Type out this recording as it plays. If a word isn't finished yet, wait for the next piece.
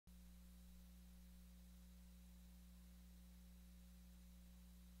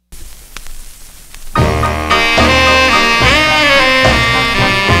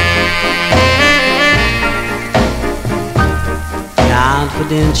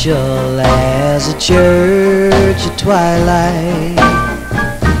confidential as a church at twilight,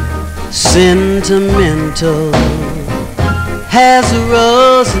 sentimental as a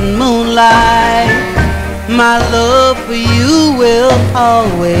rose in moonlight. My love for you will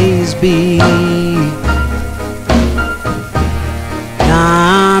always be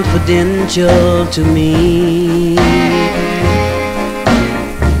confidential to me.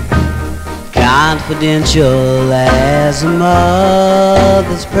 Confidential as a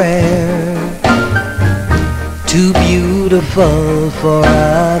mother's prayer, too beautiful for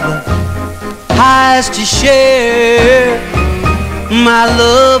other eyes to share. My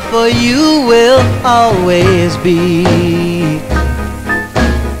love for you will always be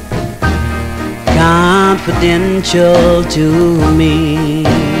confidential to me.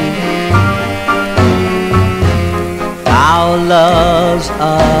 Our love's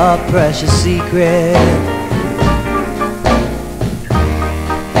a precious secret,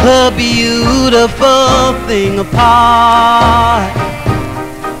 a beautiful thing apart.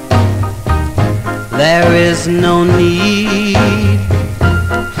 There is no need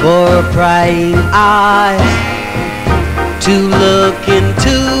for prying eyes to look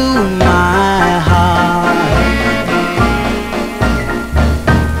into my heart.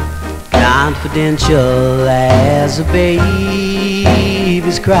 Confidential as a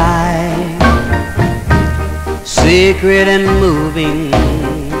baby's cry, secret and moving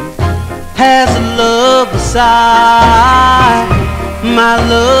as a lover's sigh. My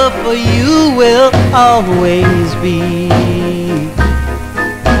love for you will always be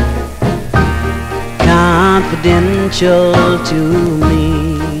confidential to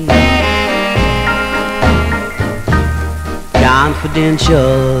me.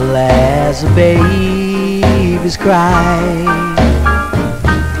 Confidential as a baby's cry,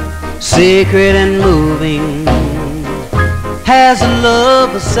 secret and moving as a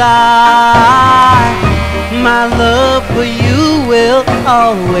lover's sigh. My love for you will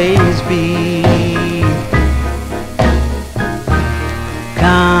always be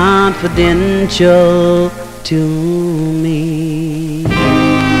confidential to me.